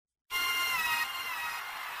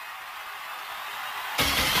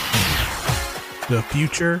The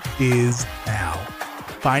future is now.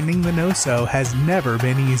 Finding the No-So has never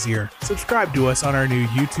been easier. Subscribe to us on our new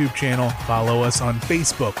YouTube channel, follow us on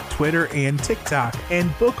Facebook, Twitter, and TikTok,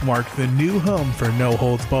 and bookmark the new home for No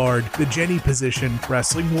Holds Barred, The Jenny Position,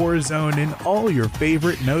 Wrestling War Zone, and all your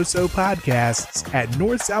favorite No-So podcasts at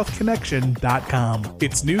NorthSouthConnection.com.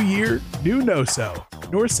 It's new year, new No-So.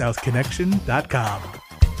 NorthSouthConnection.com.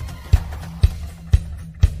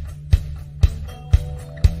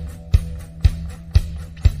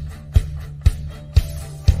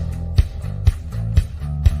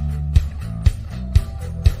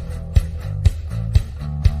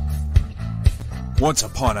 Once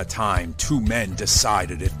upon a time, two men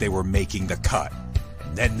decided if they were making the cut.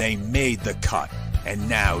 And then they made the cut. And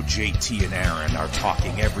now JT and Aaron are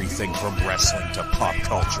talking everything from wrestling to pop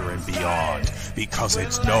culture and beyond. Because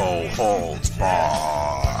it's No Holds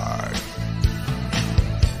Barred.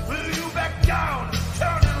 Will you back down,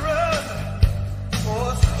 turn and run?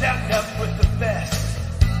 Or stand up with the best?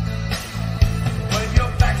 When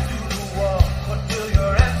you're back to the wall, what will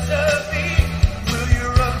your answer be? Will you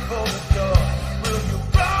run for the door?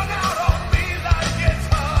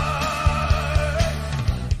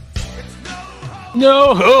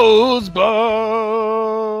 No Holds Barred.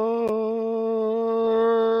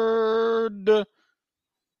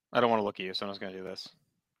 I don't want to look at you, so I'm just going to do this.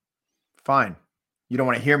 Fine. You don't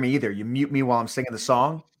want to hear me either. You mute me while I'm singing the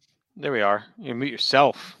song. There we are. You mute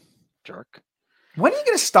yourself, jerk. When are you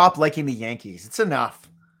going to stop liking the Yankees? It's enough.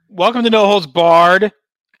 Welcome to No Holds Barred.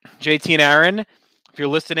 JT and Aaron. If you're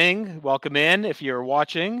listening, welcome in. If you're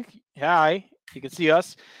watching, hi. You can see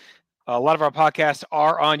us. A lot of our podcasts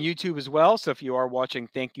are on YouTube as well. So if you are watching,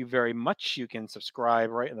 thank you very much. You can subscribe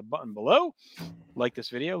right in the button below. Like this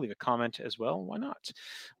video, leave a comment as well. Why not?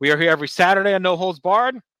 We are here every Saturday on No Holds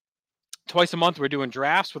Barred. Twice a month, we're doing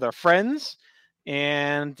drafts with our friends.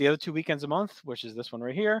 And the other 2 weekends a month, which is this one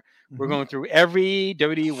right here, we're going through every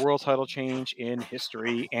WWE World Title change in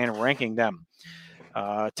history and ranking them.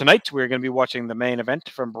 Tonight, we're going to be watching the main event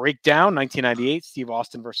from Breakdown, 1998, Steve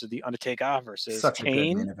Austin versus The Undertaker versus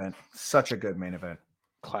Kane. Good main event. Such a good main event.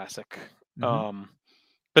 Classic.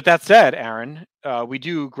 But that said, Aaron, we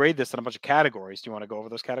do grade this in a bunch of categories. Do you want to go over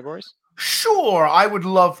those categories? Sure, I would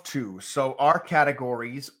love to. So our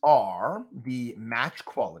categories are the match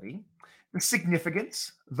quality, the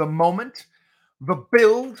significance, the moment, the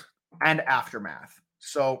build, and aftermath.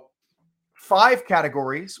 So 5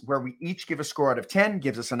 categories where we each give a score out of 10,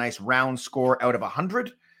 gives us a nice round score out of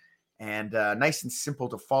 100, and nice and simple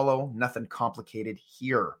to follow. Nothing complicated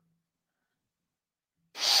here.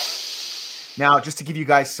 Now, just to give you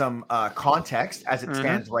guys some context, as it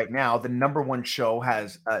stands right now, the number one show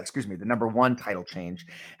has, the number one title change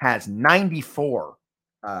has 94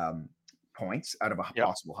 points out of a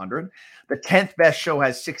possible 100. The 10th best show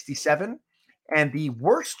has 67, and the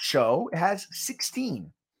worst show has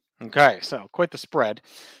 16. Okay, so quite the spread,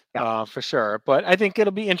 for sure. But I think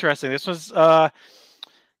it'll be interesting. This was, the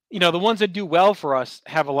ones that do well for us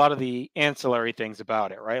have a lot of the ancillary things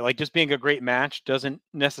about it, right? Like just being a great match doesn't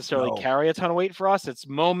necessarily carry a ton of weight for us. It's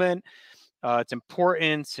moment, it's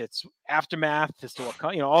importance, it's aftermath, as to what,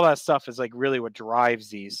 all that stuff is like really what drives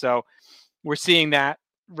these. So we're seeing that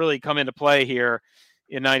really come into play here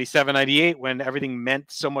in 97, 98, when everything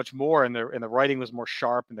meant so much more and the writing was more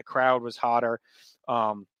sharp and the crowd was hotter.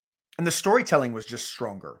 And the storytelling was just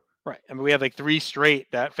stronger. Right. I mean, we had like 3 straight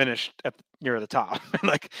that finished near the top.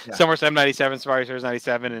 Like SummerSlam 97, Survivor Series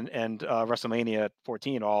 97, and WrestleMania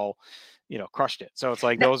 14 all, crushed it. So it's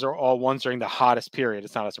like those are all ones during the hottest period.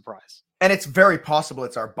 It's not a surprise. And it's very possible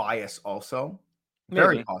it's our bias also.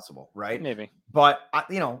 Very possible, right? Maybe. But,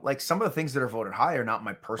 like some of the things that are voted high are not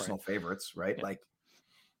my personal favorites, right? Yeah. Like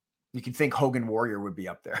you can think Hogan Warrior would be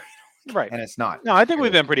up there. Right. And it's not. No, I think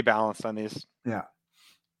we've been pretty balanced on these. Yeah.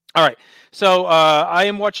 All right. So I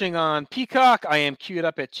am watching on Peacock. I am queued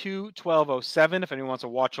up at 2:12:07 if anyone wants to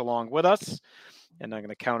watch along with us. And I'm going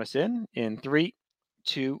to count us in 3,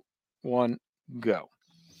 2, 1, go.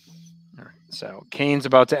 All right. So Kane's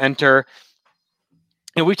about to enter.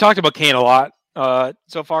 And we've talked about Kane a lot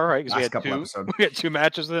so far, right? Because we had 2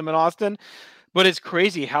 matches with him in Austin. But it's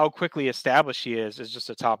crazy how quickly established he is as just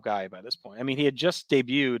a top guy by this point. I mean, he had just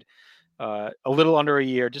debuted a little under a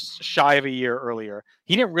year, just shy of a year earlier.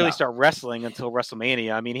 He didn't really start wrestling until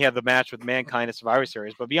WrestleMania. I mean, he had the match with Mankind at Survivor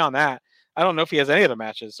Series, but beyond that, I don't know if he has any other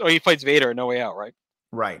matches. Oh, he fights Vader at No Way Out, right?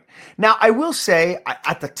 Right. Now, I will say,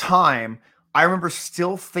 at the time, I remember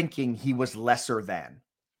still thinking he was lesser than.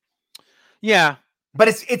 Yeah. But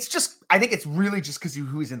it's just, I think it's really just because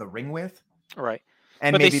who he's in the ring with. Right.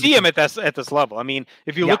 And but they see him at this level. I mean,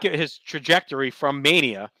 if you look at his trajectory from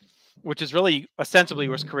Mania which is really ostensibly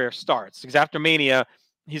where his career starts. Because after Mania,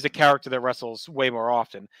 he's a character that wrestles way more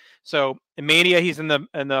often. So in Mania, he's in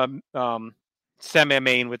the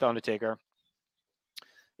semi-main with Undertaker.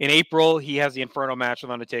 In April, he has the Inferno match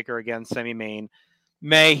with Undertaker, again, semi-main.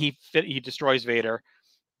 May, he destroys Vader.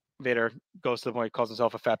 Vader goes to the point he calls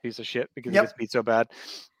himself a fat piece of shit because he gets beat so bad.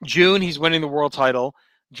 June, he's winning the world title.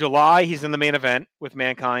 July, he's in the main event with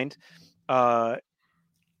Mankind.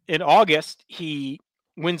 In August, he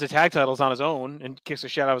wins the tag titles on his own and kicks the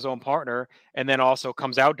shit out of his own partner, and then also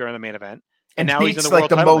comes out during the main event. And now he's in the world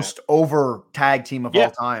title the most over tag team of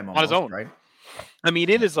all time almost, on his own, right? I mean,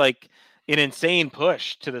 it is like an insane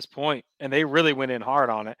push to this point, and they really went in hard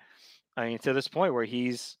on it. I mean, to this point where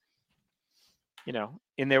he's,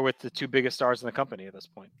 in there with the two biggest stars in the company at this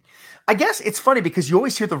point. I guess it's funny because you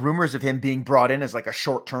always hear the rumors of him being brought in as like a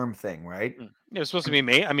short-term thing, right? It was supposed to be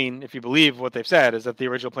Mania. I mean, if you believe what they've said, is that the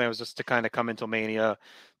original plan was just to kind of come until Mania,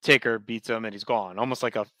 Taker beats him, and he's gone. Almost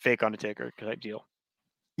like a fake Undertaker type deal.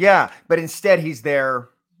 Yeah, but instead he's there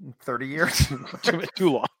 30 years.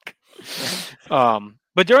 too long.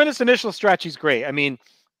 But during this initial stretch, he's great. I mean,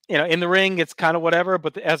 in the ring, it's kind of whatever,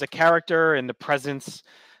 but as a character and the presence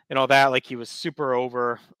and all that, like, he was super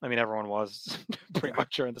over. I mean, everyone was pretty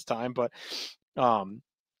much during this time, but I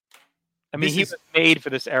mean, he was made for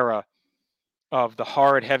this era of the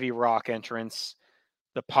hard, heavy rock entrance,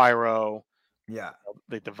 the pyro, the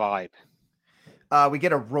vibe. We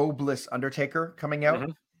get a robeless Undertaker coming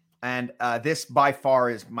out, and this by far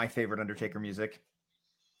is my favorite Undertaker music.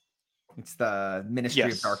 It's the Ministry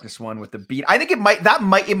of Darkness one with the beat. I think it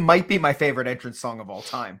might be my favorite entrance song of all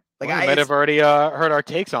time. Like, I might have already heard our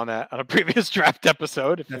takes on that on a previous draft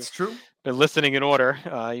episode. If that's true. Been listening in order,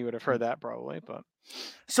 you would have heard that probably. But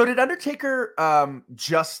so did Undertaker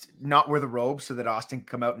just not wear the robe so that Austin could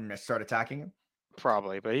come out and start attacking him?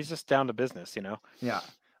 Probably, but he's just down to business, Yeah,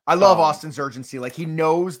 I love Austin's urgency. Like, he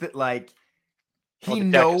knows that, like, he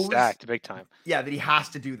knows stacked big time. Yeah, that he has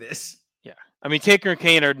to do this. Yeah, I mean, Taker and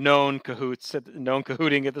Kane are known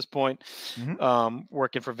cahooting at this point,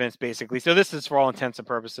 working for Vince basically. So this is, for all intents and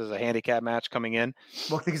purposes, a handicap match coming in.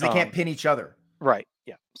 Well, because they can't pin each other. Right.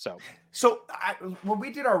 Yeah. So when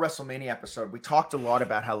we did our WrestleMania episode, we talked a lot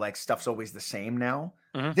about how, like, stuff's always the same now.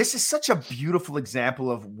 This is such a beautiful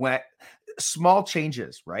example of what small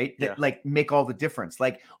changes, right? That like make all the difference.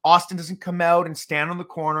 Like, Austin doesn't come out and stand on the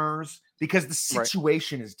corners because the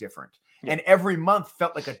situation is different. And every month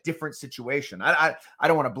felt like a different situation. I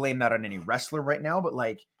don't want to blame that on any wrestler right now, but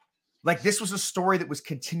like this was a story that was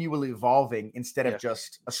continually evolving instead of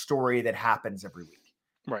just a story that happens every week.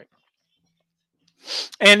 Right.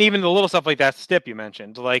 And even the little stuff like that stip you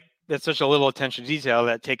mentioned, like, that's such a little attention to detail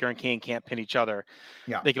that Taker and Kane can't pin each other.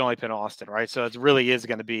 Yeah. They can only pin Austin, right? So it really is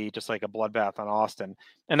going to be just like a bloodbath on Austin.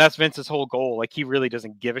 And that's Vince's whole goal. Like, he really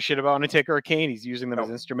doesn't give a shit about Undertaker or Kane. He's using them as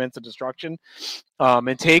instruments of destruction.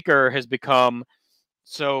 And Taker has become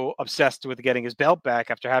so obsessed with getting his belt back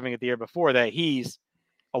after having it the year before that he's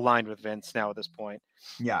aligned with Vince now at this point.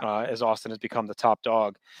 Yeah. As Austin has become the top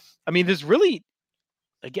dog. I mean, there's really,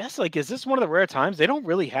 I guess, like, is this one of the rare times they don't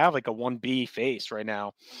really have like a 1B face right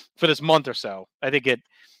now for this month or so? I think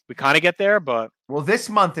we kind of get there, but this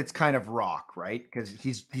month it's kind of Rock, right? Because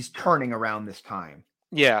he's turning around this time.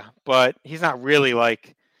 Yeah, but he's not really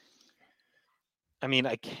like. I mean,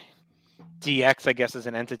 like, DX, I guess, as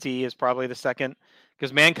an entity is probably the second,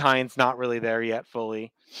 because Mankind's not really there yet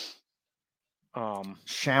fully.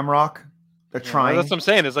 Shamrock, they're trying. That's what I'm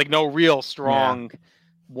saying. There's like no real strong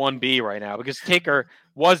 1B right now, because Taker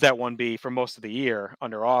was that 1B for most of the year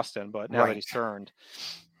under Austin, but now that he's turned.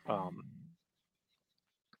 But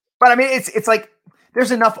I mean, it's like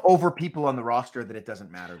there's enough over people on the roster that it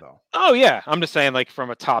doesn't matter, though. Oh yeah, I'm just saying, like, from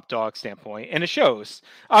a top dog standpoint, and it shows.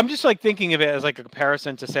 I'm just like thinking of it as like a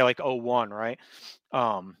comparison to, say, like 01, right?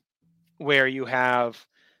 Where you have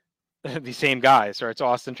the same guys, or it's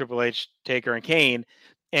Austin, Triple H, Taker, and Kane,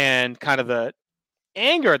 and kind of the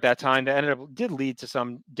anger at that time that did lead to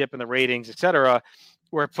some dip in the ratings, etc.,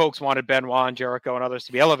 where folks wanted Benoit and Jericho and others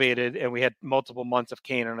to be elevated, and we had multiple months of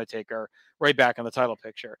Kane and Undertaker right back in the title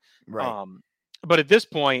picture. Right. But at this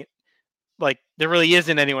point, like, there really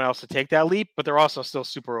isn't anyone else to take that leap, but they're also still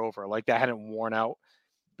super over. Like, that hadn't worn out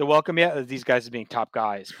the welcome yet, as these guys as being top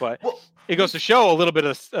guys. But it goes to show a little bit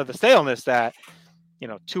of the staleness that,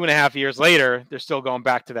 2.5 years later, they're still going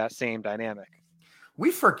back to that same dynamic.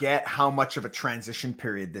 We forget how much of a transition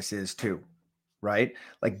period this is too, right?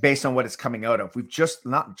 Like, based on what it's coming out of, we've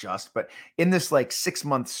but in this like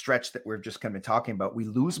 6-month stretch that we're just kind of talking about, we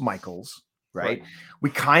lose Michaels, right? We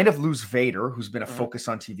kind of lose Vader, who's been a focus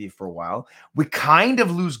on TV for a while. We kind of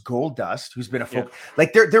lose Goldust, who's been a focus.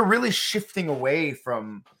 Like, they're really shifting away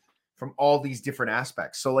from from all these different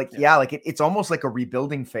aspects. So like, like it's almost like a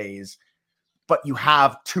rebuilding phase, but you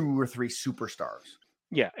have 2 or 3 superstars.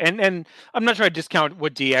 Yeah, and I'm not trying to discount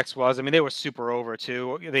what DX was. I mean, they were super over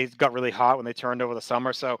too. They got really hot when they turned over the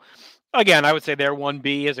summer. So again, I would say they're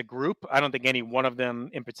 1B as a group. I don't think any one of them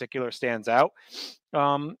in particular stands out.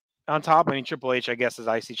 On top, I mean, Triple H, I guess, is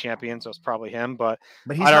IC champion, so it's probably him. But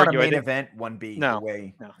he's not a main event 1B. No,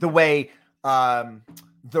 the way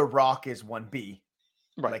The Rock is 1B,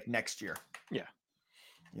 right, like next year. Yeah,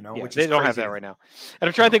 you know, yeah, which they don't have that right now. And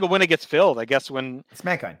I'm trying to think of when it gets filled. I guess when it's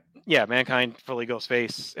Mankind. Yeah, Mankind fully goes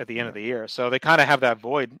face at the end of the year, so they kind of have that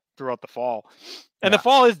void throughout the fall. And the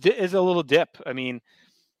fall is a little dip. I mean,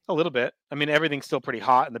 a little bit. I mean, everything's still pretty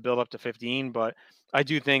hot in the build up to 15, but I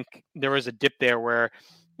do think there is a dip there where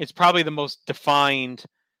it's probably the most defined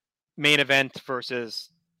main event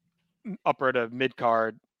versus upper to mid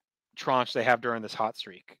card tranche they have during this hot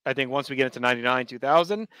streak. I think once we get into 99,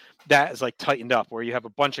 2000, that is like tightened up where you have a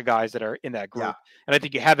bunch of guys that are in that group. And I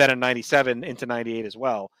think you had that in 97 into 98 as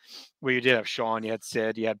well, where you did have Shawn, you had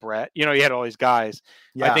Sid, you had Brett, you know, you had all these guys.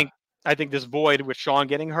 I think this void with Shawn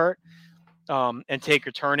getting hurt and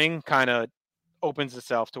Taker turning kind of opens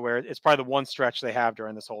itself to where it's probably the one stretch they have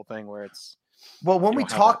during this whole thing where it's when we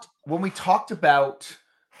talked about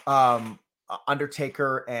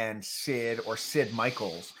Undertaker and Sid or Sid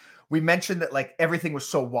Michaels, we mentioned that like everything was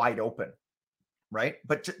so wide open, right?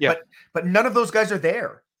 But none of those guys are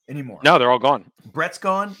there anymore. No, they're all gone. Brett's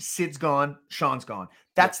gone, Sid's gone, Shawn's gone.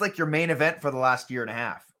 That's like your main event for the last year and a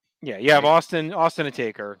half. Yeah, you have Austin and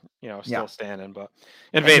Taker, you know, still standing, but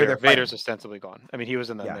and Vader's ostensibly gone. I mean, he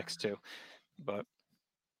was in the mix too, but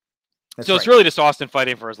it's really just Austin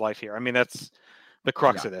fighting for his life here. I mean, that's the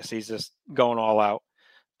crux of this. He's just going all out.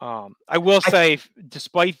 I will say,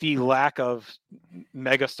 despite the lack of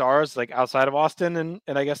mega stars like outside of Austin and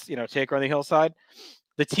I guess, you know, Taker on the hillside,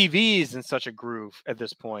 the TV is in such a groove at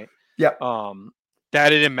this point. Yeah.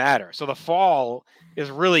 That it didn't matter. So the fall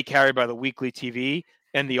is really carried by the weekly TV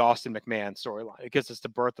and the Austin McMahon storyline. It gives us the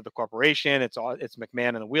birth of the corporation. It's McMahon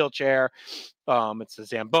in the wheelchair. It's the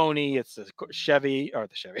Zamboni. It's the the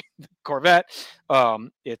Corvette.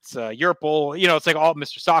 It's Yerpel. You know, it's like all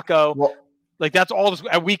Mr. Sacco. Well, like that's all this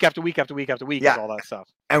week after week after week after week is all that stuff.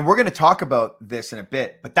 And we're going to talk about this in a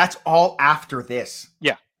bit, but that's all after this.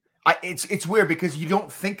 Yeah. It's weird because you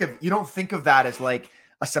don't think of that as like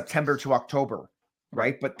a September to October,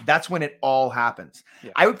 right? But that's when it all happens.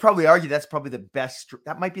 Yeah. I would probably argue that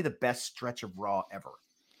might be the best stretch of Raw ever.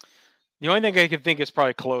 The only thing I could think is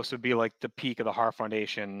probably close would be like the peak of the Hart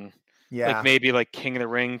Foundation. Yeah. Like maybe like King of the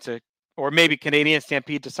Ring or maybe Canadian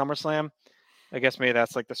Stampede to SummerSlam. I guess maybe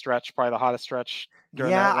that's like the stretch, probably the hottest stretch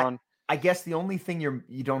during that run. I guess the only thing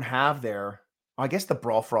you don't have there, I guess the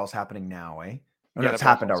Brawl for All is happening now, eh? Or that's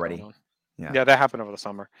happened already. Yeah, that happened over the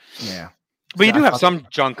summer. Yeah. But you do have some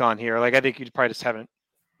junk on here. Like I think you probably just haven't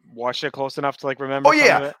watched it close enough to like remember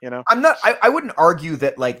some of it, you know? I wouldn't argue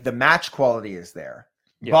that like the match quality is there,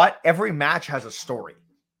 but every match has a story.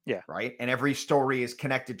 Yeah. Right. And every story is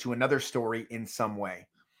connected to another story in some way.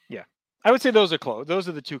 Yeah. I would say those are close. Those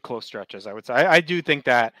are the two close stretches. I would say. I do think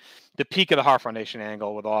that the peak of the Hart Foundation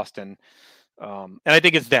angle with Austin, and I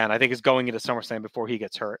think it's then. I think it's going into SummerSlam before he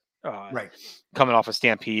gets hurt. Right. Coming off of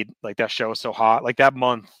Stampede, like that show is so hot. Like that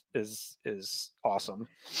month is awesome.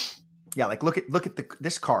 Yeah. Like look at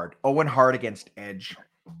this card. Owen Hart against Edge.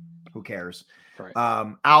 Who cares? Right.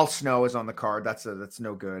 Al Snow is on the card. That's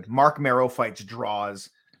no good. Mark Merrow fights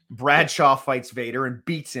Draws. Bradshaw fights Vader and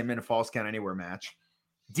beats him in a Falls Count Anywhere match.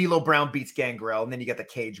 D'Lo Brown beats Gangrel, and then you get the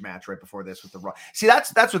cage match right before this with The Rock. See,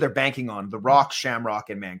 that's what they're banking on: The Rock, Shamrock,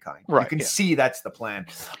 and Mankind. Right, you can see that's the plan.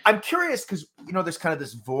 I'm curious because you know there's kind of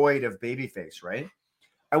this void of babyface, right?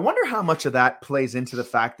 I wonder how much of that plays into the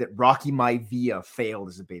fact that Rocky Maivia failed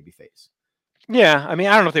as a babyface. Yeah, I mean,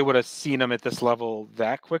 I don't know if they would have seen him at this level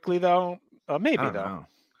that quickly, though. Maybe though. Know.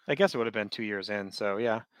 I guess it would have been 2 years in. So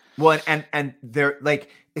yeah. Well, and they're like,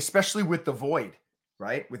 especially with the void.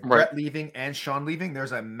 Right? With Brett leaving and Shawn leaving,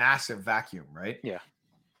 there's a massive vacuum, right? Yeah.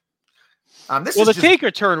 The Taker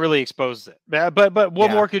turn really exposed it. But what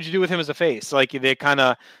more could you do with him as a face? Like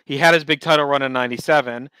he had his big title run in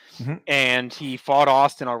 97 and he fought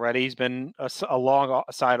Austin already. He's been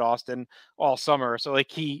alongside Austin all summer. So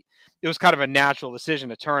like it was kind of a natural decision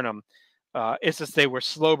to turn him. It's just they were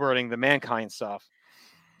slow burning the Mankind stuff.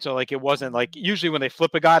 So like it wasn't like usually when they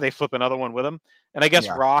flip a guy, they flip another one with him. And I guess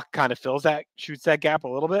Rock kind of shoots that gap a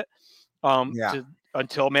little bit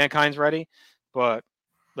until Mankind's ready. But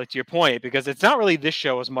like to your point, because it's not really this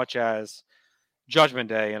show as much as Judgment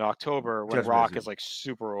Day in October when Rock is like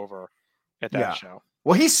super over at that show.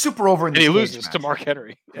 Well, he's super over in this and he loses match. to Mark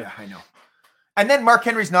Henry. Yeah, I know. And then Mark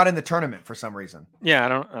Henry's not in the tournament for some reason. Yeah, I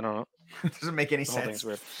don't know. It doesn't make any The whole thing's sense.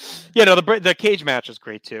 weird. Yeah, no, the cage match is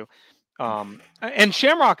great too. And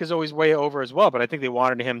Shamrock is always way over as well, but I think they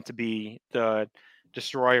wanted him to be the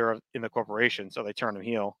destroyer in the corporation, so they turned him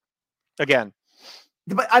heel. Again.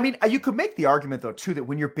 But I mean, you could make the argument though too that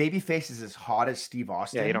when your babyface is as hot as Steve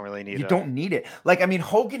Austin, you don't really need. You don't need it. Like, I mean,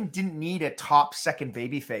 Hogan didn't need a top second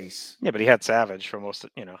babyface. Yeah, but he had Savage for most,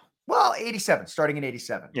 Well, 87, starting in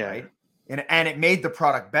 87, yeah. Right? And it made the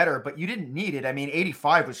product better, but you didn't need it. I mean,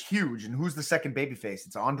 85 was huge. And who's the second babyface?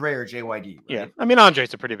 It's Andre or JYD. Right? Yeah. I mean,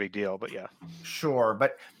 Andre's a pretty big deal, but yeah. Sure.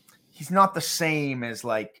 But he's not the same as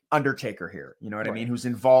like Undertaker here. You know what I mean? Who's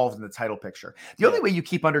involved in the title picture. The only way you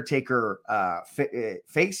keep Undertaker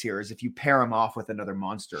face here is if you pair him off with another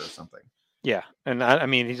monster or something. Yeah. And I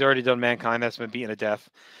mean, he's already done Mankind. That's been beaten to death.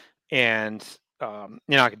 And you're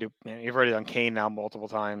not going to do, you've already done Kane now multiple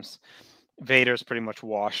times. Vader's pretty much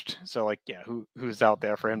washed. So like, yeah, who's out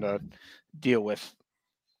there for him to deal with?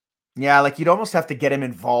 Yeah, like you'd almost have to get him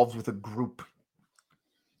involved with a group.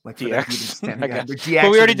 Like DX. DX. But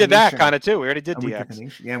we already did that kind of too. We already did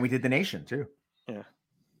DX. And we did the Nation too. Yeah.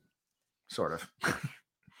 Sort of.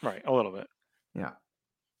 Right, a little bit. Yeah.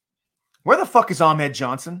 Where the fuck is Ahmed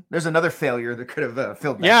Johnson? There's another failure that could have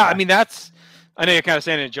filled that. Yeah, back. I mean, I know you're kind of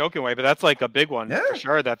saying it in a joking way, but that's like a big one for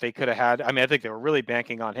sure that they could have had. I mean, I think they were really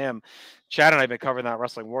banking on him. Chad and I have been covering that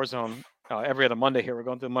Wrestling Warzone every other Monday here. We're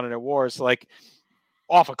going through the Monday Night Wars, like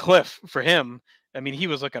off a cliff for him. I mean, he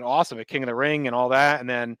was looking awesome at King of the Ring and all that. And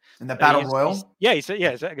then in the Battle Royal. He said,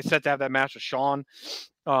 he's set to have that match with Shawn.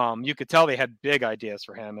 You could tell they had big ideas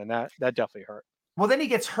for him, and that definitely hurt. Well, then he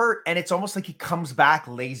gets hurt, and it's almost like he comes back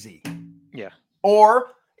lazy. Yeah.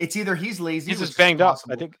 Or it's either he's lazy. He's just banged up.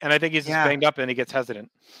 I think he's just banged up, and he gets hesitant.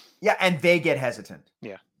 Yeah, and they get hesitant.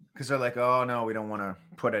 Yeah. Because they're like, oh no, we don't want to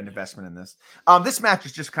put an investment in this. This match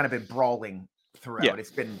has just kind of been brawling throughout. Yeah.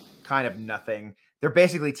 It's been kind of nothing. They're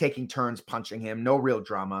basically taking turns punching him. No real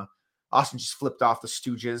drama. Austin just flipped off the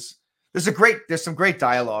Stooges. There's some great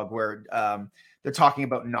dialogue where they're talking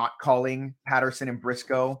about not calling Patterson and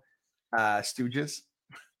Briscoe Stooges.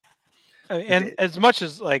 And as much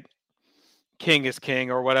as like King is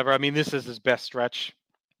king or whatever, I mean, this is his best stretch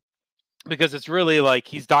because it's really like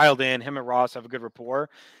he's dialed in. Him and Ross have a good rapport,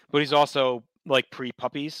 but he's also like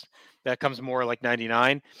pre-puppies. That comes more like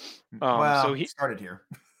 99. So he started here.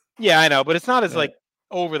 Yeah, I know, but it's not as like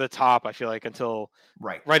over the top. I feel like until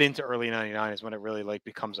right into early 99 is when it really like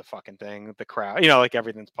becomes a fucking thing. The crowd, like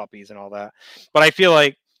everything's puppies and all that. But I feel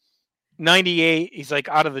like 98, he's like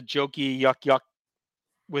out of the jokey yuck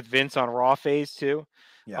with Vince on Raw phase too.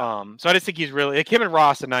 Yeah. So I just think he's really like him and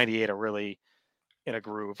Ross in 98 are really in a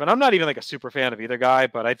groove. And I'm not even like a super fan of either guy,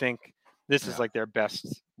 but I think this is like their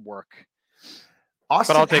best work.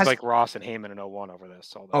 Austin, but I'll take like Ross and Heyman in 01 over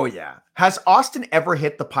this. Oh yeah. Has Austin ever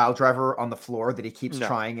hit the pile driver on the floor that he keeps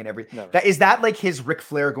trying and everything? Is that like his Ric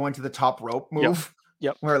Flair going to the top rope move?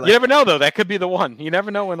 Yep. Where, like, you never know though. That could be the one. You never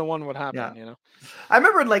know when the one would happen. Yeah. I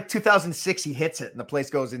remember in like 2006 he hits it and the place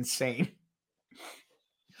goes insane.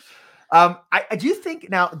 Do you think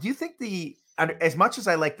as much as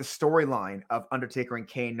I like the storyline of Undertaker and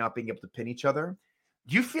Kane not being able to pin each other,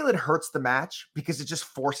 do you feel it hurts the match because it just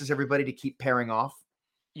forces everybody to keep pairing off?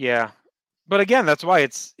 Yeah. But again, that's why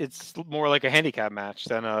it's more like a handicap match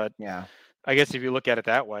than I guess if you look at it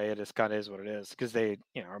that way, it just kind of is what it is because they,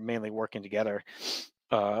 are mainly working together.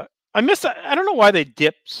 I don't know why they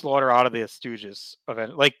dipped Slaughter out of the Stooges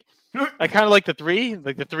event. Like, I kind of like the three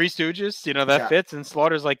Stooges, that fits. And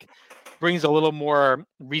Slaughter's like brings a little more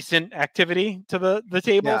recent activity to the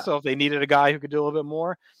table. Yeah. So if they needed a guy who could do a little bit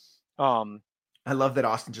more. I love that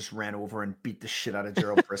Austin just ran over and beat the shit out of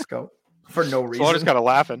Gerald Briscoe for no reason. Slaughter's kind of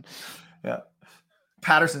laughing. Yeah.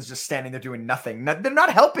 Patterson's just standing there doing nothing. They're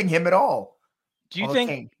not helping him at all. Do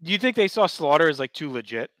you think they saw Slaughter as like too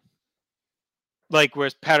legit? Like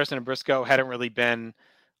whereas Patterson and Briscoe hadn't really been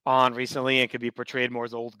on recently and could be portrayed more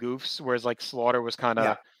as old goofs, whereas like Slaughter was kind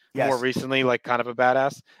of more recently like kind of a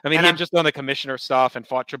badass. I mean, he just done the commissioner stuff and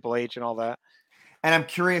fought Triple H and all that. And I'm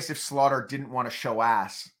curious if Slaughter didn't want to show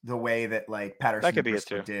ass the way that like Patterson and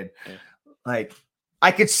Briscoe did. Yeah. Like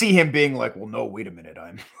I could see him being like, well, no, wait a minute.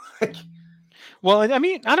 I'm like, well, I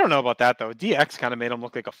mean, I don't know about that though. DX kind of made him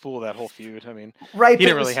look like a fool that whole feud. I mean, he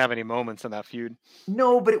didn't really have any moments in that feud.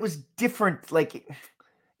 No, but it was different. Like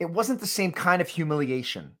it wasn't the same kind of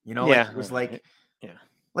humiliation, Yeah, like, it was like,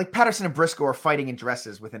 like Patterson and Briscoe are fighting in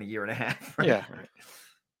dresses within a year and a half. Right? Yeah. Right.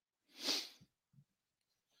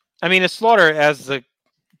 I mean, Slaughter as the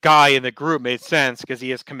guy in the group made sense because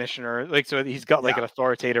he is commissioner, like so he's got like an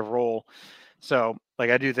authoritative role. So,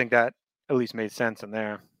 like, I do think that at least made sense in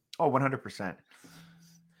there. Oh, 100%.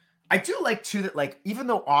 I do like too that like even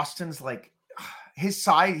though Austin's like his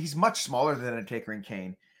size, he's much smaller than Undertaker and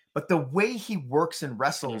Kane, but the way he works and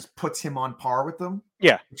wrestles puts him on par with them.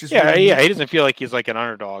 Yeah, which is yeah, really yeah. neat. He doesn't feel like he's like an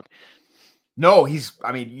underdog. No, he's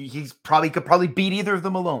could probably beat either of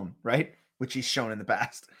them alone, right? Which he's shown in the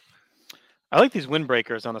past. I like these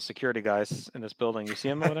windbreakers on the security guys in this building. You see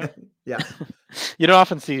them over there? Yeah. You don't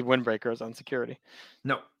often see windbreakers on security.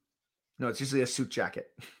 No, it's usually a suit jacket.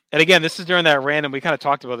 And again, this is during that random, we kind of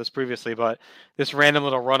talked about this previously, but this random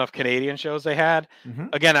little run of Canadian shows they had. Mm-hmm.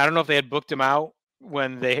 Again, I don't know if they had booked them out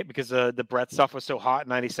because the Brett stuff was so hot in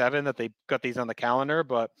 97 that they got these on the calendar,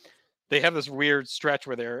 but they have this weird stretch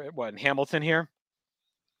where they're in Hamilton here.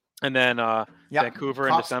 And then Vancouver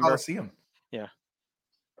in December. Coliseum. Yeah.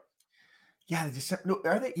 Yeah, no,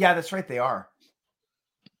 are they? Yeah, that's right. They are.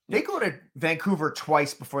 They go to Vancouver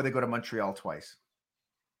twice before they go to Montreal twice.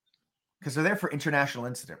 Because they're there for international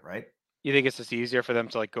incident, right? You think it's just easier for them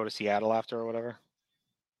to like go to Seattle after or whatever?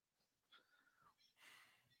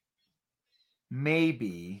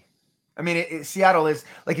 Maybe. I mean, Seattle is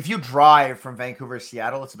like if you drive from Vancouver to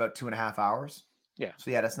Seattle, it's about 2.5 hours. Yeah.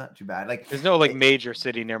 So yeah, that's not too bad. Like there's no like major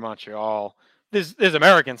city near Montreal. There's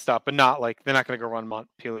American stuff, but not like they're not going to go run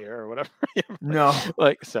Montpelier or whatever. No.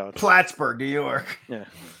 Like so. Plattsburgh, New York. Yeah.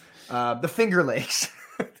 The Finger Lakes.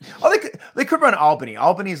 They could run Albany.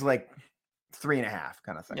 Albany's like 3.5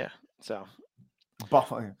 kind of thing. Yeah. So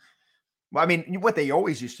Buffalo. Well, I mean, what they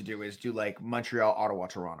always used to do is do like Montreal, Ottawa,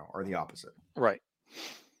 Toronto, or the opposite. Right.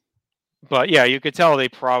 But yeah, you could tell they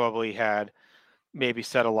probably had maybe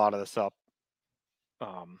set a lot of this up.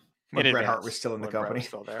 When Bret Hart was still in the company. Was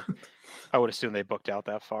still there. I would assume they booked out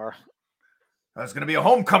that far. That's going to be a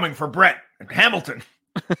homecoming for Bret in Hamilton,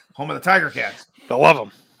 home of the Tiger Cats. They'll love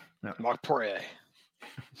him. No. Mark Poirier.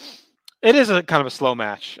 It is a kind of a slow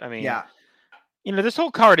match. I mean, yeah. This whole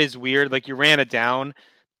card is weird. Like you ran it down.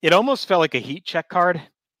 It almost felt like a heat check card.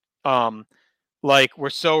 Like we're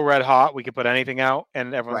so red hot, we could put anything out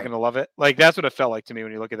and everyone's going to love it. Like that's what it felt like to me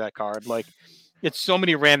when you look at that card. Like it's so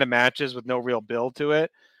many random matches with no real build to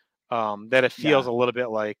it that it feels a little bit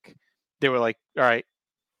like they were like, all right,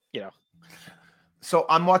 So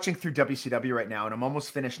I'm watching through WCW right now and I'm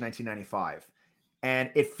almost finished 1995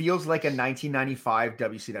 and it feels like a 1995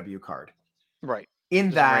 WCW card. Right. In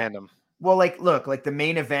just that random. Well, like, look, like the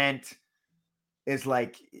main event is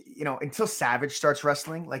like, until Savage starts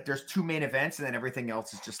wrestling, like there's 2 main events and then everything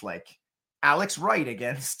else is just like Alex Wright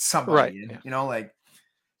against somebody. Right. And, like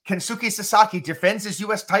Kensuke Sasaki defends his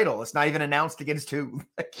U.S. title. It's not even announced against who.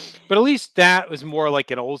 But at least that was more like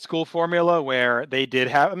an old school formula where they did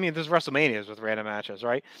have, there's WrestleManias with random matches,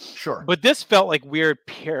 right? Sure. But this felt like weird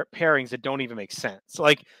pairings that don't even make sense.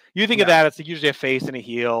 Like you think of that, it's usually a face and a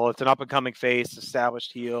heel. It's an up and coming face,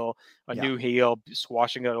 established heel, a new heel,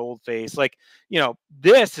 squashing an old face. Like,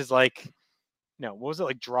 this is like, what was it,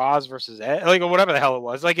 like Draws versus Edge, like, or whatever the hell it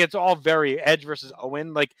was. Like, it's all very Edge versus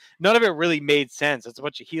Owen. Like, none of it really made sense. It's a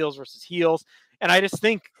bunch of heels versus heels. And I just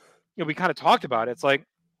think, we kind of talked about it. It's like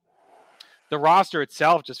the roster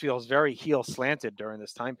itself just feels very heel slanted during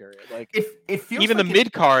this time period. Like, it feels even like the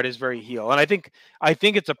mid card is very heel. And I think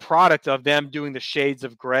it's a product of them doing the shades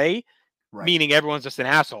of gray, meaning everyone's just an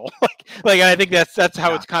asshole. like I think that's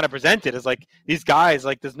how it's kind of presented. Is like these guys,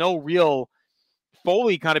 like there's no real.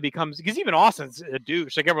 Foley kind of becomes, because even Austin's a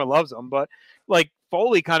douche, like everyone loves him, but like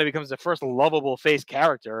Foley kind of becomes the first lovable face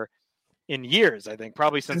character in years, I think,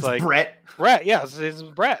 probably since like Bret, yeah, it's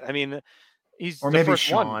Bret. I mean, he's or the maybe first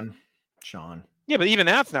Sean. Yeah, but even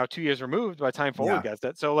that's now 2 years removed by the time Foley gets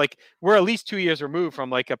that. So like we're at least 2 years removed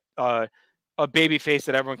from like a baby face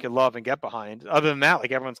that everyone can love and get behind. Other than that,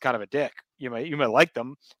 like everyone's kind of a dick. You might like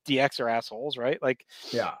them. DX are assholes, right? Like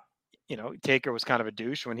Taker was kind of a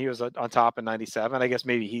douche when he was on top in 97. I guess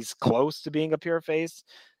maybe he's close to being a pure face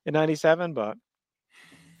in 97, but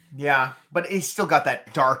but he's still got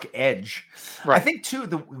that dark edge. Right. I think too,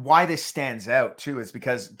 why this stands out too is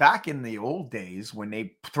because back in the old days when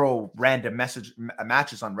they throw random matches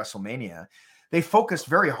on WrestleMania, they focused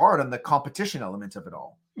very hard on the competition element of it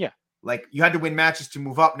all. Yeah. Like you had to win matches to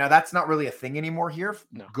move up. Now that's not really a thing anymore here,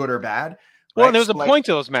 good or bad. Well, and there was a point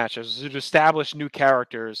to those matches to establish new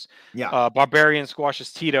characters. Yeah. Barbarian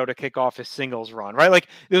squashes Tito to kick off his singles run, right? Like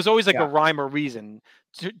there was always like a rhyme or reason.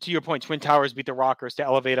 To your point, Twin Towers beat the Rockers to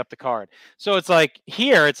elevate up the card. So it's like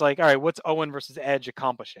here, it's like, all right, what's Owen versus Edge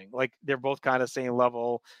accomplishing? Like they're both kind of same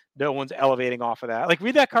level. No one's elevating off of that. Like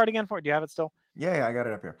read that card again for it. Do you have it still? Yeah, I got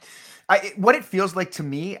it up here. What it feels like to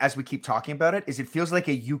me as we keep talking about it is it feels like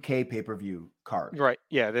a UK pay-per-view card. Right.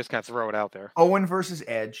 Yeah, this kind of throw it out there. Owen versus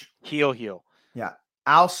Edge. Heel. Yeah.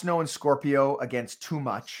 Al Snow and Scorpio against Too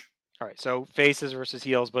Much. All right. So faces versus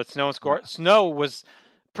heels, but Snow and Snow was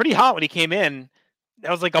pretty hot when he came in. That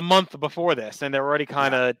was like a month before this, and they're already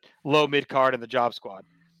kind of low mid card in the job squad.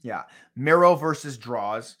 Yeah. Miro versus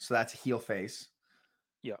Draws. So that's a heel face.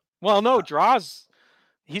 Yeah. Well, no, Draws,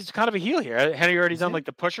 he's kind of a heel here. Had he already done he? like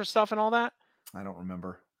the pusher stuff and all that? I don't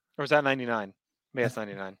remember. Or was that 99? Maybe that's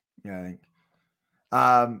 99. Yeah, I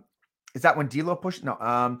think. Is that when D'Lo pushed?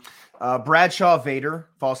 No. Bradshaw Vader,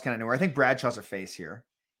 false count anywhere. I think Bradshaw's a face here.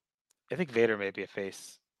 I think Vader may be a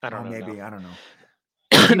face. I don't know. Maybe. No. I don't know.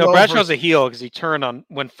 No, Bradshaw's a heel because he turned on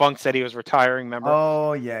when Funk said he was retiring, remember?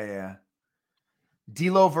 Oh, yeah.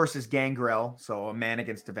 D'Lo versus Gangrel, so a man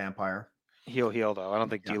against a vampire. Heel, though. I don't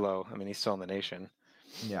think D'Lo, I mean, he's still in the nation.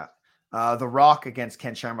 Yeah. The Rock against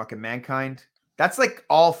Ken Shamrock and Mankind. That's like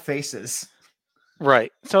all faces.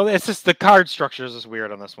 Right. So it's just the card structures is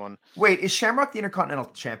weird on this one. Wait, is Shamrock the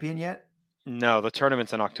Intercontinental Champion yet? No, the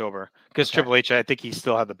tournament's in October. Because Triple H, I think he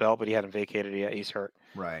still had the belt, but he hadn't vacated it yet. He's hurt.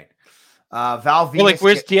 Right. Val Venus. Well, like,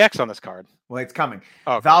 where's DX on this card? Well, it's coming.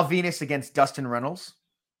 Oh, okay. Val Venus against Dustin Reynolds.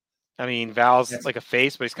 I mean, Val's like a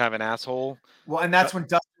face, but he's kind of an asshole. Well, and that's when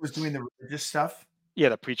Dustin was doing the religious stuff. Yeah,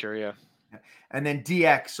 the preacher, yeah. And then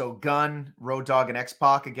DX, so Gunn, Road Dogg, and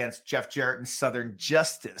X-Pac against Jeff Jarrett and Southern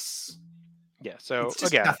Justice. Yeah, so it's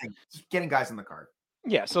just again, nothing. Just getting guys on the card.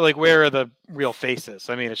 Yeah, so like, where are the real faces?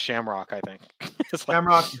 I mean, it's Shamrock, I think. It's like,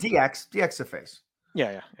 Shamrock, DX a face.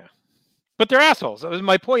 Yeah. But they're assholes.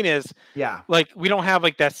 My point is, like, we don't have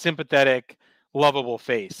like that sympathetic, lovable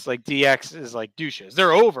face. Like DX is like douches.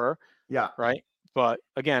 They're over. Yeah. Right. But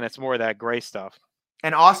again, it's more of that gray stuff.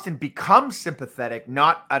 And Austin becomes sympathetic,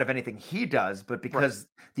 not out of anything he does, but because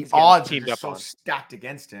the odds are just so stacked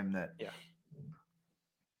against him that. Yeah.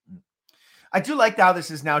 I do like how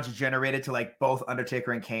this is now degenerated to like both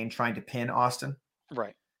Undertaker and Kane trying to pin Austin.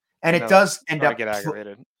 Right. And it does end up get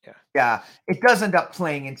aggravated. Yeah. It does end up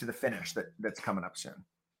playing into the finish that's coming up soon.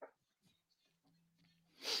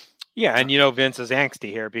 Yeah, and Vince is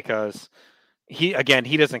angsty here because he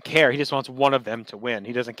doesn't care. He just wants one of them to win.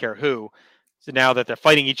 He doesn't care who. So now that they're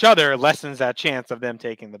fighting each other, it lessens that chance of them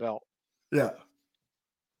taking the belt. Yeah.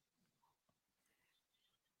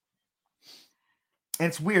 And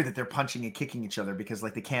it's weird that they're punching and kicking each other because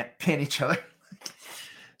like they can't pin each other.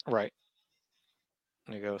 Right.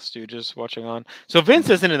 There you go, Stooges watching on. So Vince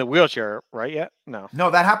isn't in the wheelchair, right, yet? No,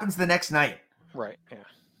 that happens the next night. Right, yeah.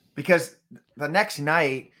 Because the next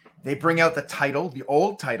night, they bring out the title, the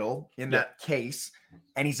old title, in that case,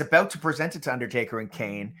 and he's about to present it to Undertaker and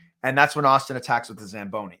Kane, and that's when Austin attacks with the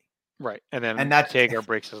Zamboni. Right, and then Taker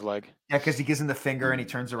breaks his leg. Yeah, because he gives him the finger and he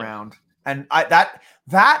turns around. And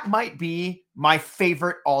that might be my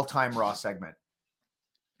favorite all-time Raw segment.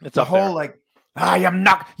 It's the whole like,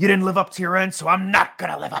 you didn't live up to your end, so I'm not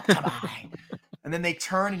gonna live up to mine. And then they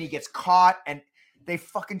turn and he gets caught and they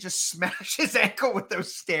fucking just smash his ankle with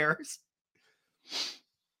those stairs.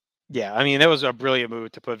 Yeah, I mean, that was a brilliant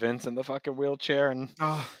move to put Vince in the fucking wheelchair and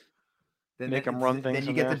make him run things. Then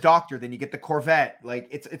you get the doctor, then you get the Corvette. Like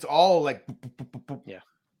it's all like yeah.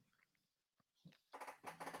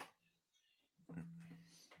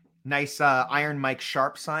 Nice Iron Mike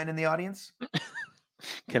Sharp sign in the audience.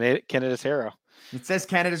 Canada's hero. It says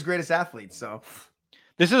Canada's greatest athlete. So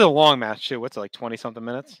this is a long match too. What's it, like 20 something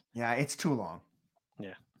minutes? Yeah, it's too long.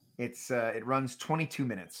 Yeah, it runs 22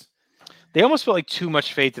 minutes. They almost feel like too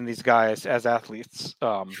much faith in these guys as athletes.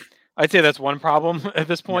 I'd say that's one problem at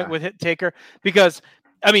this point with Taker because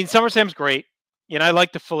I mean SummerSlam's great, and I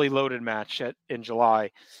like the fully loaded match in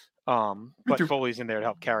July, but Foley's in there to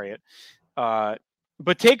help carry it.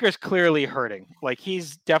 But Taker's clearly hurting. Like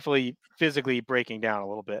he's definitely physically breaking down a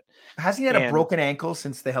little bit. Hasn't he had a broken ankle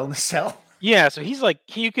since the Hell in a Cell? Yeah, so he's like,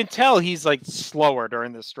 you can tell he's like slower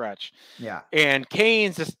during this stretch. Yeah. And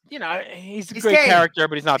Kane's just, he's a great character,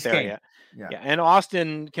 but he's not there yet. Yeah. And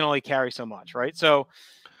Austin can only carry so much, right? So,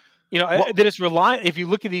 that it's if you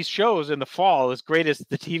look at these shows in the fall, as great as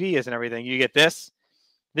the TV is and everything, you get this,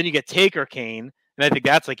 then you get Taker Kane, and I think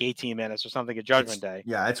that's like 18 minutes or something at Judgment Day.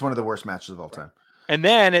 Yeah, it's one of the worst matches of all time. And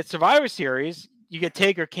then at Survivor Series, you get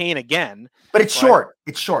Taker Kane again. But it's short.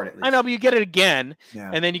 It's short at least. I know, but you get it again.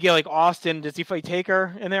 Yeah. And then you get like Austin. Does he fight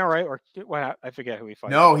Taker in there, right? Or what? I forget who he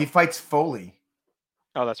fights. No, he fights Foley.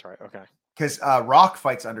 Oh, that's right. Okay. Because Rock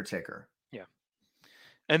fights Undertaker. Yeah.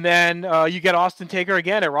 And then you get Austin Taker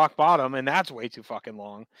again at Rock Bottom, and that's way too fucking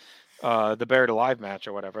long. The Buried Alive match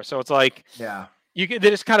or whatever. So it's like, they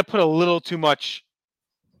just kind of put a little too much.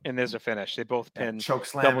 And there's a finish. They both pin choke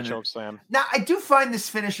slam, double choke slam. Now I do find this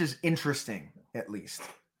finish is interesting, at least.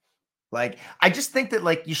 Like I just think that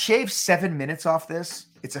like you shave 7 minutes off this,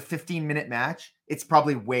 it's a 15-minute match. It's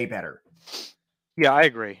probably way better. Yeah, I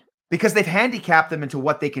agree. Because they've handicapped them into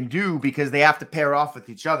what they can do because they have to pair off with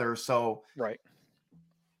each other. So right.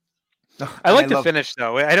 I like the finish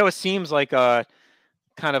though. I know it seems like a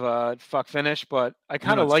kind of a fuck finish, but I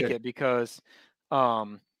kind of like it because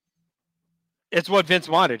it's what Vince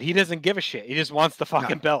wanted. He doesn't give a shit. He just wants the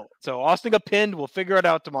fucking belt. So Austin got pinned. We'll figure it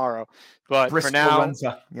out tomorrow. But Briscoe for now, runs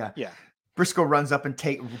up. Yeah. Briscoe runs up and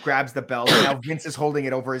grabs the belt. Now Vince is holding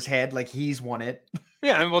it over his head like he's won it.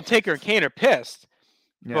 Yeah, and Taker and Kane are pissed.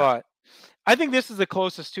 Yeah. But I think this is the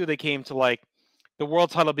closest they came to like the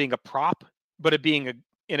world title being a prop, but it being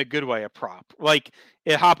in a good way a prop. Like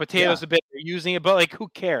it hot potatoes a bit. They're using it, but like who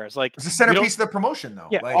cares? Like it's a centerpiece of the promotion, though.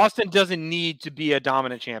 Yeah, like, Austin doesn't need to be a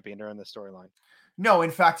dominant champion during the storyline. No,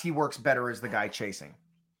 in fact, he works better as the guy chasing.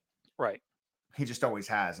 Right. He just always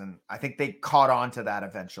has, and I think they caught on to that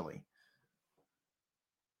eventually.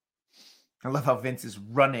 I love how Vince is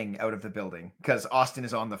running out of the building because Austin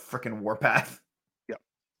is on the freaking warpath. Yep.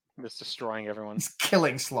 Just destroying everyone. He's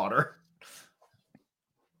killing Slaughter.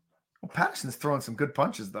 Well, Patterson's throwing some good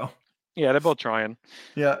punches, though. Yeah, they're both trying.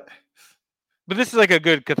 Yeah. But this is like a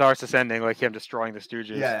good catharsis ending, like him destroying the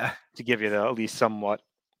Stooges. Yeah. To give you at least somewhat,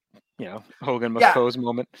 Hogan must pose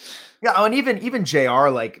moment. Yeah, and even JR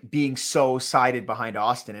like being so sided behind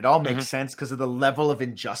Austin, it all makes sense because of the level of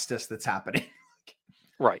injustice that's happening.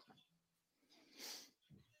 Right.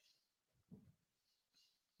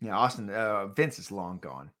 Yeah, Austin, Vince is long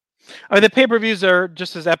gone. I mean, the pay-per-views are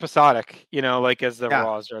just as episodic, like as the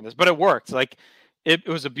Raws during this, but it worked. Like it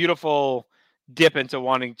was a beautiful dip into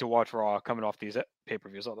wanting to watch Raw coming off these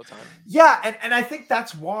pay-per-views all the time. Yeah, and I think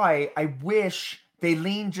that's why I wish they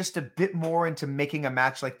lean just a bit more into making a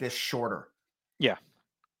match like this shorter. Yeah.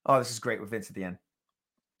 Oh, this is great with Vince at the end.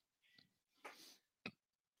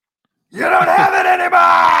 You don't have it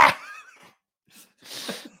anymore!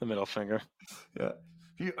 The middle finger. Yeah.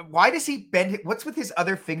 Why does he bend it? What's with his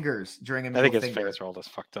other fingers during a middle finger? I think his fingers are all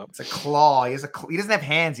just fucked up. It's a claw. He doesn't have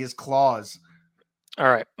hands. He has claws. All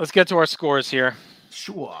right. Let's get to our scores here.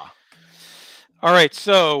 Sure. All right,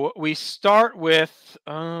 so we start with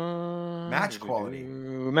match quality.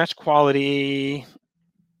 Match quality.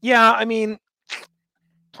 Yeah, I mean,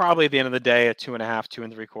 probably at the end of the day, a 2.5, 2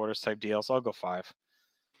 3/4 type deal. So I'll go 5.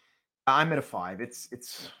 I'm at a 5.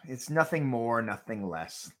 It's nothing more, nothing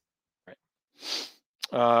less.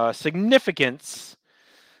 Right. Significance.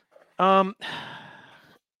 I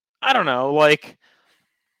don't know, like.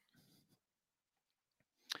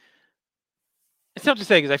 It's tough to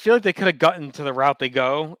say because I feel like they could have gotten to the route they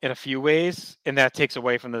go in a few ways, and that takes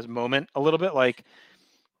away from this moment a little bit. Like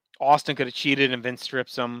Austin could have cheated and Vince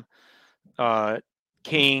strips him.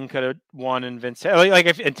 Kane could have won and Vince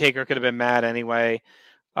and Taker could have been mad anyway.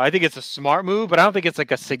 I think it's a smart move, but I don't think it's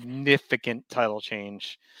like a significant title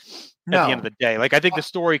change at the end of the day. Like I think the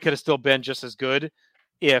story could have still been just as good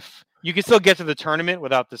if you could still get to the tournament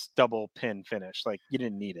without this double pin finish. Like you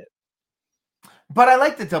didn't need it. But I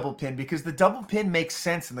like the double pin because the double pin makes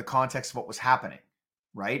sense in the context of what was happening,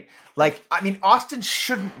 right? Like, I mean, Austin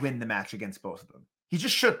shouldn't win the match against both of them. He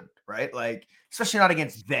just shouldn't, right? Like, especially not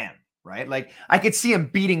against them, right? Like, I could see him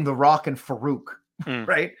beating The Rock and Farouk,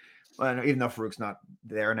 right? Well, even though Farouk's not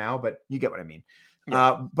there now, but you get what I mean.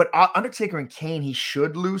 Yeah. But Undertaker and Kane, he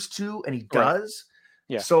should lose to, and he does.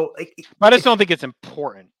 Yeah. So, but I just don't think it's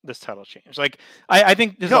important, this title change. Like, I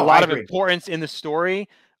think there's a lot of importance in the story.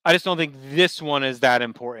 I just don't think this one is that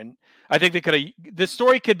important. I think the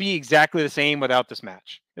story could be exactly the same without this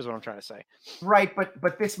match, is what I'm trying to say. Right,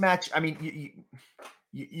 but this match, I mean,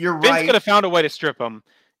 you're Vince right. Vince could have found a way to strip him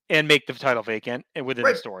and make the title vacant within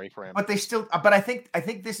the story for him. But but I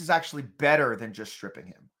think this is actually better than just stripping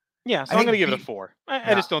him. Yeah, so I'm going to give it a 4.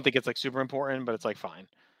 I just don't think it's like super important, but it's like fine.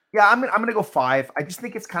 Yeah, I'm going to go 5. I just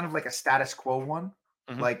think it's kind of like a status quo one.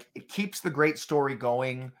 Like it keeps the great story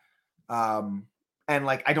going. And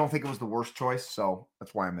like, I don't think it was the worst choice, so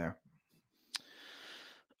that's why I'm there.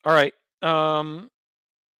 All right.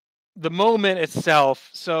 The moment itself,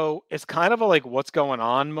 so it's kind of a like what's going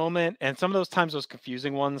on moment, and some of those times those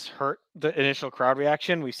confusing ones hurt the initial crowd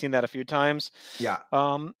reaction. We've seen that a few times. Yeah.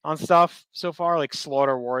 On stuff so far, like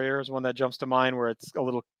Slaughter Warrior is one that jumps to mind where it's a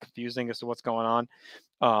little confusing as to what's going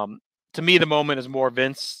on. To me, the moment is more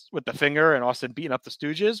Vince with the finger and Austin beating up the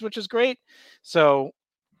Stooges, which is great. So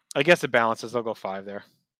I guess it balances. I'll go 5 there.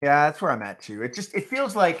 Yeah, that's where I'm at too. It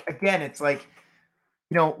feels like, again, it's like,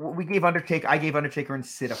 I gave Undertaker and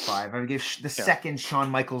Sid a 5. I gave the second Shawn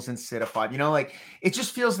Michaels and Sid a 5. Like it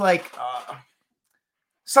just feels like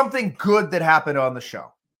something good that happened on the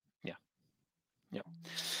show. Yeah. Yeah.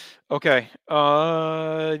 Okay.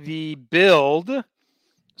 The build.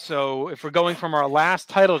 So if we're going from our last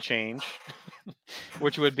title change,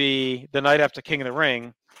 which would be the night after King of the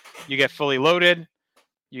Ring, you get Fully Loaded.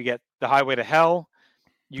 You get the Highway to Hell.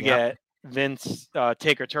 You get Vince,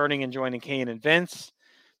 Taker turning and joining Kane and Vince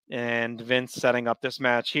setting up this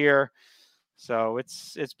match here. So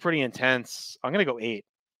it's pretty intense. I'm going to go 8.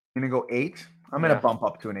 You're going to go 8? I'm going to bump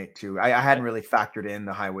up to an 8 too. I hadn't really factored in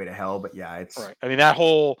the Highway to Hell, but yeah, it's right. I mean,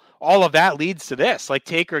 all of that leads to this, like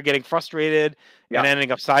Taker getting frustrated and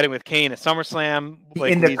ending up siding with Kane at SummerSlam.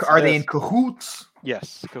 Like, are they in cahoots?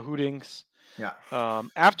 Yes, cahootings. Yeah.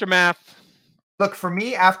 Aftermath. Look, for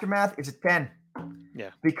me, Aftermath is a 10.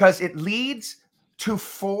 Yeah. Because it leads to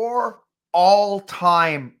 4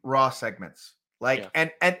 all-time Raw segments.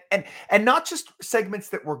 And not just segments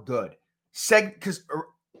that were good. Because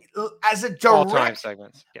as a direct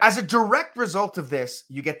segments. Yeah. As a direct result of this,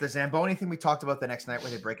 you get the Zamboni thing we talked about the next night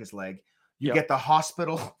where they break his leg. You get the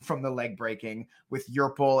hospital from the leg breaking with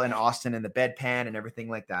Yurple and Austin in the bedpan and everything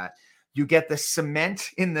like that. You get the cement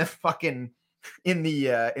in the fucking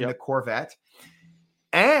the Corvette,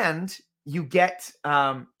 and you get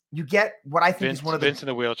what I think is one of the Vince in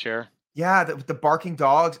the wheelchair. Yeah, the barking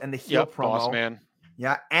dogs and the heel promo. Boss Man.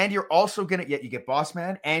 Yeah, and you're also gonna you get Boss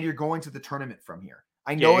Man, and you're going to the tournament from here.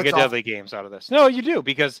 I know you get deadly games out of this. No, you do,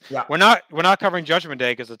 because we're not covering Judgment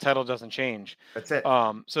Day because the title doesn't change. That's it.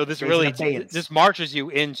 So this this marches you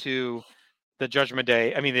into the Judgment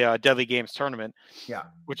Day. I mean the Deadly Games tournament. Yeah,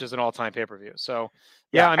 which is an all-time pay-per-view. So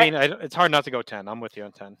I mean it's hard not to go 10. I'm with you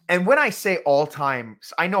on 10. And when I say all-time,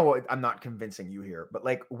 I know I'm not convincing you here, but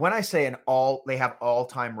like when I say they have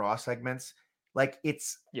all-time Raw segments, like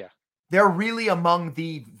they're really among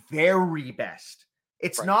the very best.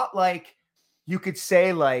 It's not like you could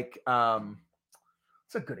say like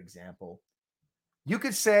it's a good example. You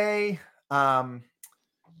could say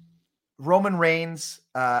Roman Reigns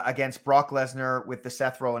against Brock Lesnar with the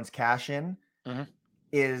Seth Rollins cash-in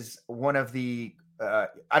is one of the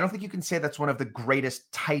I don't think you can say that's one of the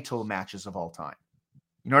greatest title matches of all time.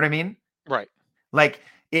 You know what I mean? Right. Like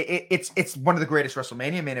it's one of the greatest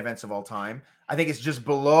WrestleMania main events of all time. I think it's just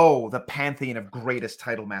below the pantheon of greatest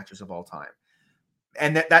title matches of all time.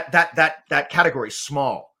 And that category is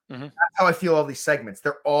small. Mm-hmm. That's how I feel all these segments.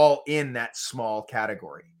 They're all in that small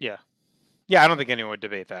category. Yeah. Yeah, I don't think anyone would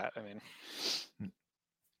debate that. I mean,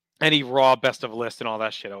 any Raw best of list and all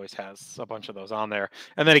that shit always has a bunch of those on there.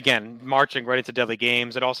 And then again, marching right into Deadly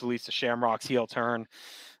Games. It also leads to Shamrock's heel turn.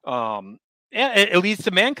 And it leads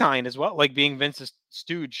to Mankind as well, like being Vince's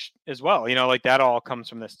stooge as well. You know, like that all comes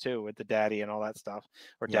from this too, with the daddy and all that stuff,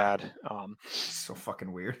 or dad. So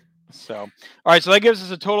fucking weird. So, all right. So that gives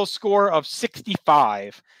us a total score of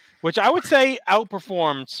 65, which I would say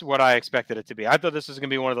outperforms what I expected it to be. I thought this was going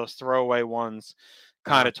to be one of those throwaway ones,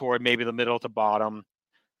 kind of toward maybe the middle to bottom.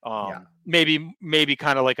 Maybe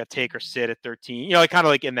kind of like a Taker sit at 13, you know, like kind of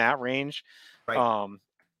like in that range. Right.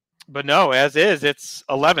 But no, as is, it's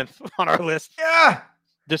 11th on our list. Yeah.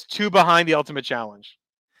 Just 2 behind the Ultimate Challenge.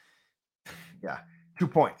 Yeah. 2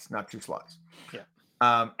 points, not 2 slots.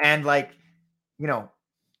 Yeah. And like, you know,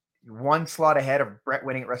 1 slot ahead of Brett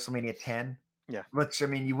winning at WrestleMania 10. Yeah. Which, I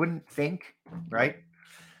mean, you wouldn't think, right?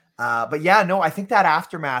 But yeah, no, I think that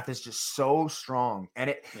Aftermath is just so strong.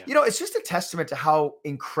 And you know, it's just a testament to how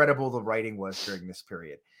incredible the writing was during this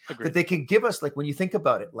period. Agreed. That they can give us, like, when you think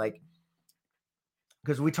about it, like,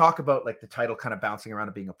 because we talk about like the title kind of bouncing around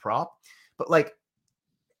and being a prop, but like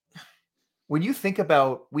when you think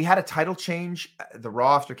about, we had a title change, the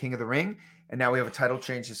Raw after King of the Ring, and now we have a title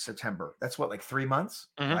change in September. That's what, like 3 months,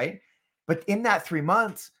 right? But in that 3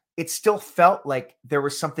 months, it still felt like there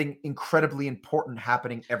was something incredibly important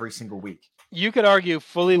happening every single week. You could argue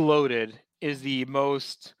Fully Loaded is the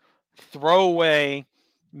most throwaway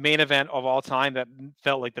main event of all time that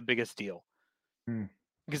felt like the biggest deal.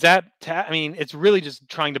 Because I mean, it's really just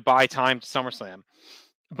trying to buy time to SummerSlam,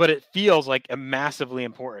 but it feels like a massively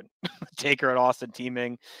important Taker and Austin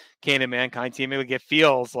teaming, Kane and Mankind teaming. Like it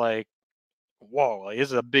feels like, whoa, like this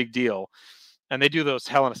is a big deal. And they do those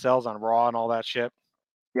Hell in a Cells on Raw and all that shit.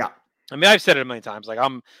 Yeah. I mean, I've said it a million times. Like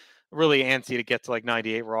I'm really antsy to get to like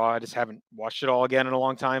 98 Raw. I just haven't watched it all again in a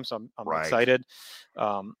long time. So I'm excited.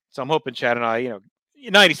 So I'm hoping Chad and I, you know,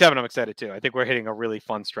 97, I'm excited too. I think we're hitting a really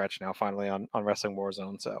fun stretch now, finally on Wrestling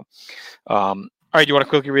Warzone. So, all right, you want to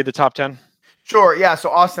quickly read the top 10? Sure. Yeah. So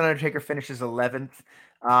Austin Undertaker finishes 11th.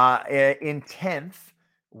 In 10th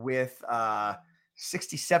with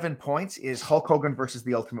 67 points is Hulk Hogan versus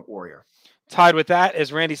the Ultimate Warrior. Tied with that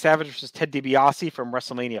is Randy Savage versus Ted DiBiase from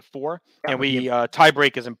WrestleMania 4, and we tie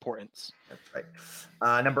break his importance. That's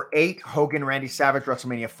right. Number 8, Hogan, Randy Savage,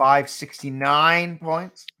 WrestleMania 5, 69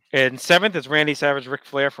 points. And 7th is Randy Savage, Ric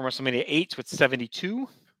Flair from WrestleMania 8 with 72.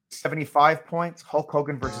 75 points. Hulk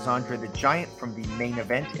Hogan versus Andre the Giant from the main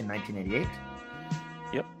event in 1988.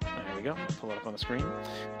 Yep. There we go. Pull it up on the screen.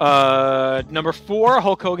 Number 4,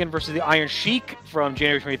 Hulk Hogan versus the Iron Sheik from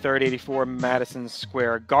January 23rd, 84, Madison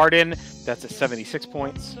Square Garden. That's at 76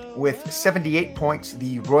 points. With 78 points,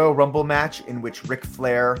 the Royal Rumble match in which Ric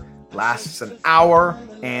Flair lasts an hour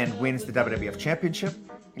and wins the WWF Championship.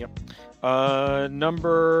 Yep.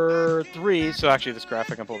 Number 3. So actually, this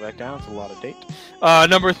graphic I'm pulling back down. It's a lot of date.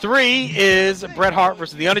 Number 3 is Bret Hart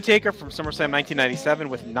versus the Undertaker from SummerSlam 1997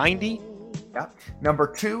 with 90. Yeah. Number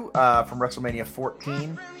 2 from WrestleMania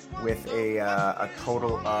 14 with a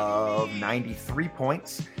total of 93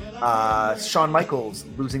 points. Shawn Michaels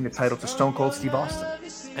losing the title to Stone Cold Steve Austin.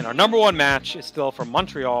 And our number 1 match is still from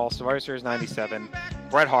Montreal, Survivor Series 97,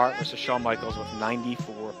 Bret Hart versus Shawn Michaels with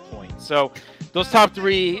 94 points. So those top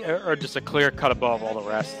 3 are just a clear cut above all the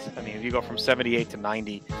rest. I mean, if you go from 78 to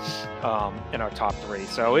 90 in our top 3.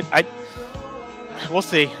 So we'll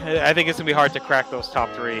see. I think it's going to be hard to crack those top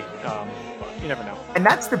 3, but you never know. And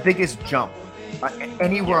that's the biggest jump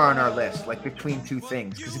anywhere on our list, like between 2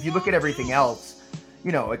 things. Because if you look at everything else,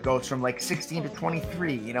 you know, it goes from like 16 to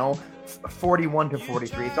 23, you know, 41 to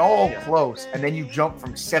 43. It's all close. And then you jump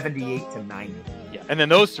from 78 to 90. Yeah, and then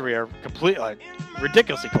those 3 are completely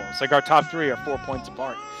ridiculously close. Like our top 3 are 4 points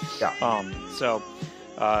apart. Yeah.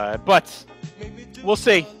 But we'll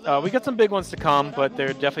see. We got some big ones to come, but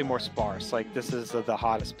they're definitely more sparse. Like this is the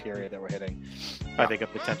hottest period that we're hitting. I think a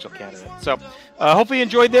potential candidate. So hopefully you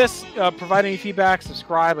enjoyed this. Provide any feedback,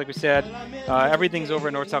 subscribe. Like we said, everything's over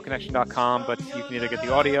at NorthSouthConnection.com, but you can either get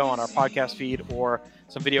the audio on our podcast feed or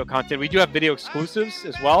some video content. We do have video exclusives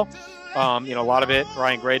as well. A lot of it.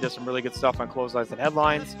 Ryan Gray does some really good stuff on clotheslines and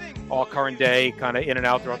headlines, all current day, kind of in and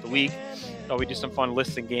out throughout the week. We do some fun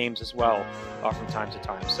lists and games as well from time to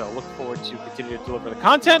time. So look forward to continue to deliver the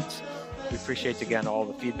content. We appreciate, again, all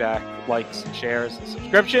the feedback, likes, and shares, and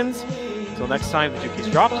subscriptions. Until next time, the Dookies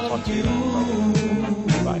drops. Talk to you.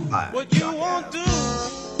 Bye. Bye. What you won't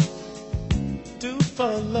do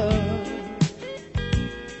for love.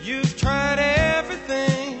 You've tried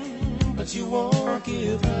everything, but you won't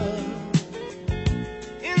give up.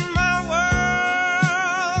 In my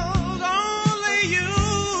world, only you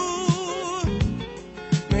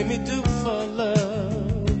made me do for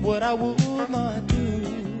love what I would not do.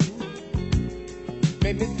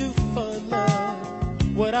 Made me do for love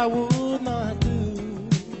what I would not do.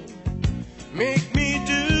 Make me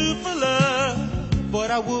do for love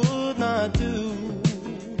what I would not do.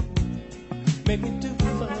 Make me do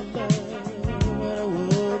for love.